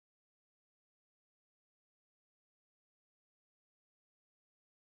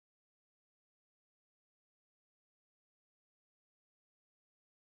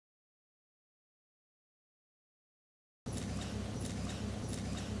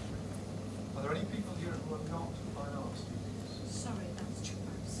who are not fine art students? Sorry, that's too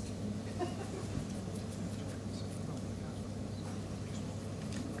gross.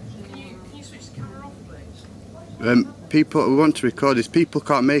 Can you switch the camera off, please? People who want to record this, people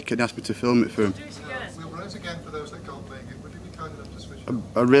can't make it and ask me to film it for them. Do it again. We'll run it again for those that can't make it. Would you be kind enough to switch it off?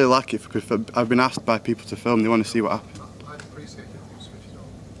 I really like it because I've been asked by people to film, they want to see what happens. I'd appreciate it if you switch it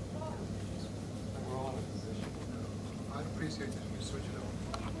off. I'd appreciate it if you switch it off.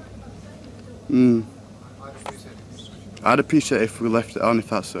 I'd appreciate it if you switch it off. I'd appreciate it if we left it on, if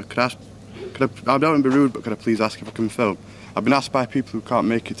that's so. I don't want to be rude, but could I please ask if I can film? I've been asked by people who can't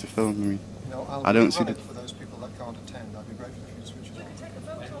make it to film. I mean, No, I don't see the... for those people that can't attend. I'd be grateful if you switch it off. Take a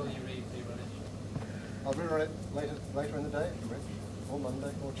photo of it. I'll rerun it later in the day, if you wish, or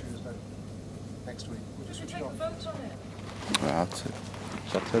Monday, or Tuesday, next week. Would you switch it Take a off? photo on it. Right, I'll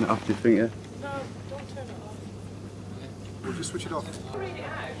shall I turn it off, do you think, yeah? No, don't turn it off. Would you switch it off? Read it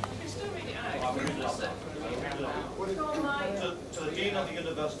out. You can still read it out. To the Dean of the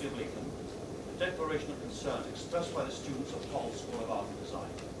University of Lincoln, the declaration of concern expressed by the students of Hull School of Art and Design.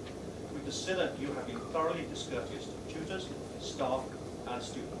 We consider you have been thoroughly discourteous to tutors, staff, and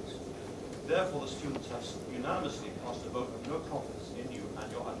students. Therefore, the students have unanimously cast a vote of no confidence in you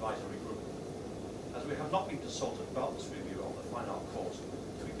and your advisory group. As we have not been consulted about this review of the fine art course,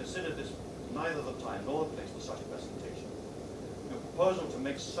 we consider this neither the time nor the place for such a presentation. Your proposal to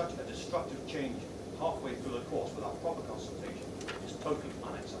make such a destructive change halfway through the course without proper consultation is totally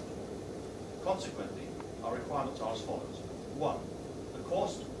unacceptable. Consequently, our requirements are as follows. 1. The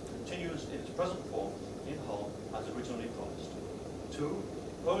course continues in its present form in Hull as originally promised. 2.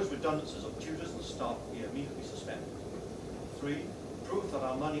 Proposed redundancies of tutors and staff be immediately suspended. 3. Prove that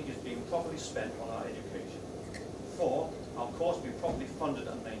our money is being properly spent on our education. 4. Our course be properly funded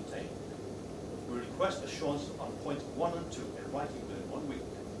and maintained. We request assurance on points 1 and 2 in writing within 1 week.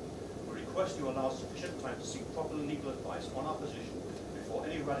 We request you allow sufficient time to seek proper legal advice on our position before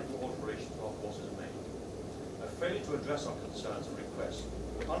any radical alteration to our course is made. A failure to address our concerns and requests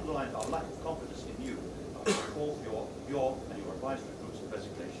will underline our lack of confidence in you and will call for your and your advisory group's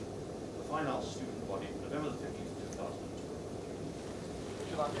resignation. The Fine Arts Student Body, November the 15th, 2002. Would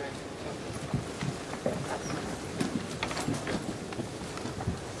you like James?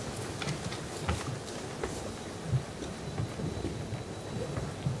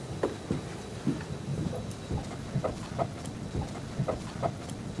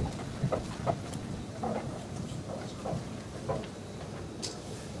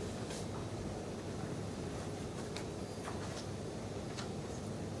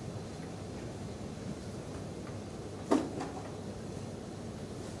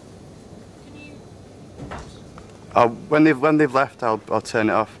 When they've left, I'll turn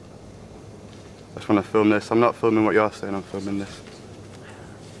it off. I just want to film this. I'm not filming what you're saying, I'm filming this.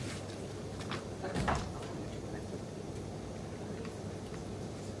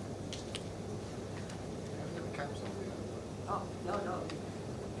 Oh, no.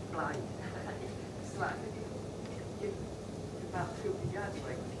 Blind. It's like, you're about 2 yards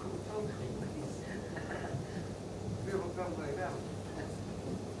away, you couldn't talk to him, we were going way around.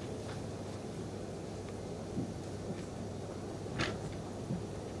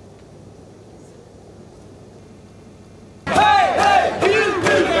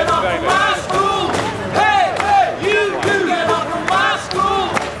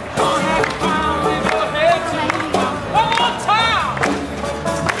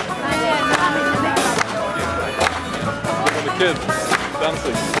 Kids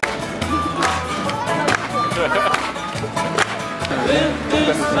dancing.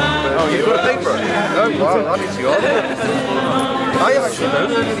 Oh, you've got a paper? Oh, wow, that is yours. I actually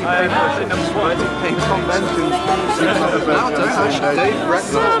don't have any papers. I didn't pay conventions. Dave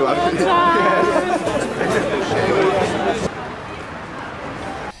Breckno's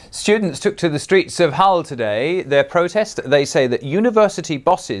Students took to the streets of Hull today. Their protest, they say that university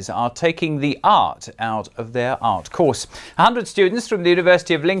bosses are taking the art out of their art course. 100 students from the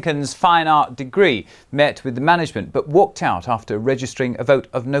University of Lincoln's Fine Art degree met with the management but walked out after registering a vote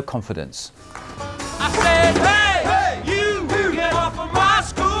of no confidence. I said, hey, you get off of my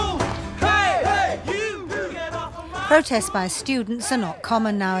school. Hey, you get off of my school. Protests by students are not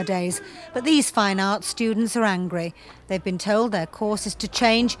common nowadays, but these fine arts students are angry. They've been told their course is to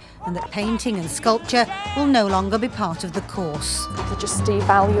change and that painting and sculpture will no longer be part of the course. They're just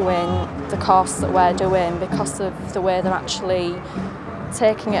devaluing the course that we're doing because of the way they're actually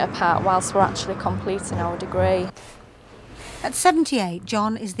taking it apart whilst we're actually completing our degree. At 78,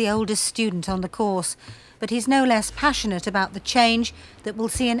 John is the oldest student on the course, but he's no less passionate about the change that will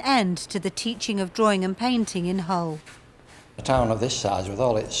see an end to the teaching of drawing and painting in Hull. A town of this size, with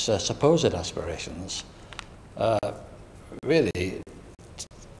all its supposed aspirations, really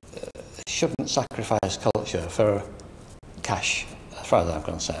shouldn't sacrifice culture for cash, as far as I'm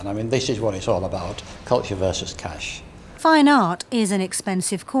concerned. I mean, this is what it's all about, culture versus cash. Fine art is an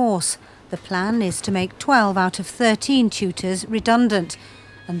expensive course. The plan is to make 12 out of 13 tutors redundant,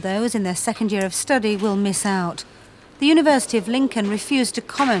 and those in their second year of study will miss out. The University of Lincoln refused to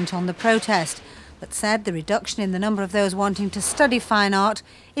comment on the protest, but said the reduction in the number of those wanting to study fine art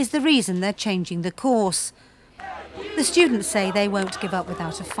is the reason they're changing the course. The students say they won't give up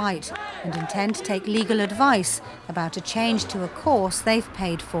without a fight and intend to take legal advice about a change to a course they've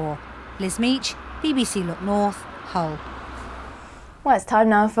paid for. Liz Meach, BBC Look North, Hull. Well, it's time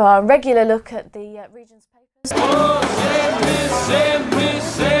now for our regular look at the region's papers. Oh, send me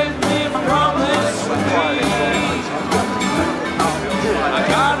from this sweet. I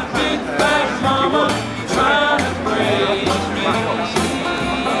got a big fat mama trying to praise me.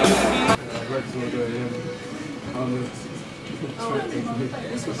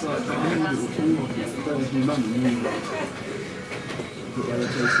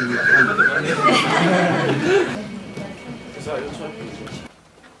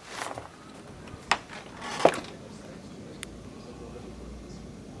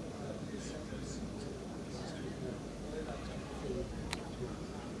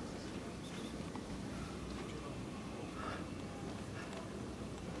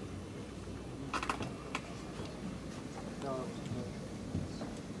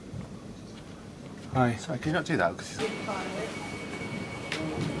 Hi. Sorry, can you not do that?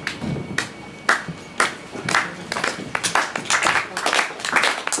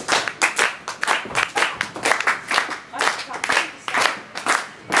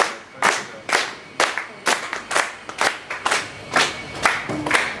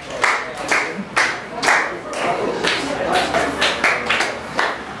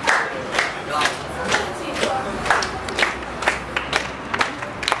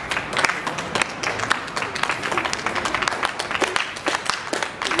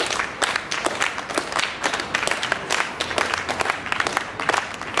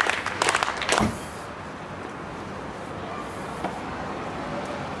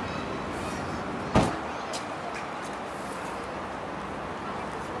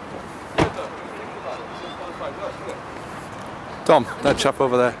 Tom, that chap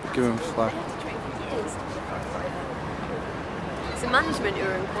over there, give him a flag. It's the management who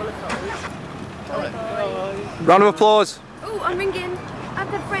are unqualified. Round of applause. Oh, I'm ringing.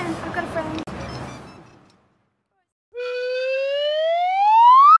 I've got a friend.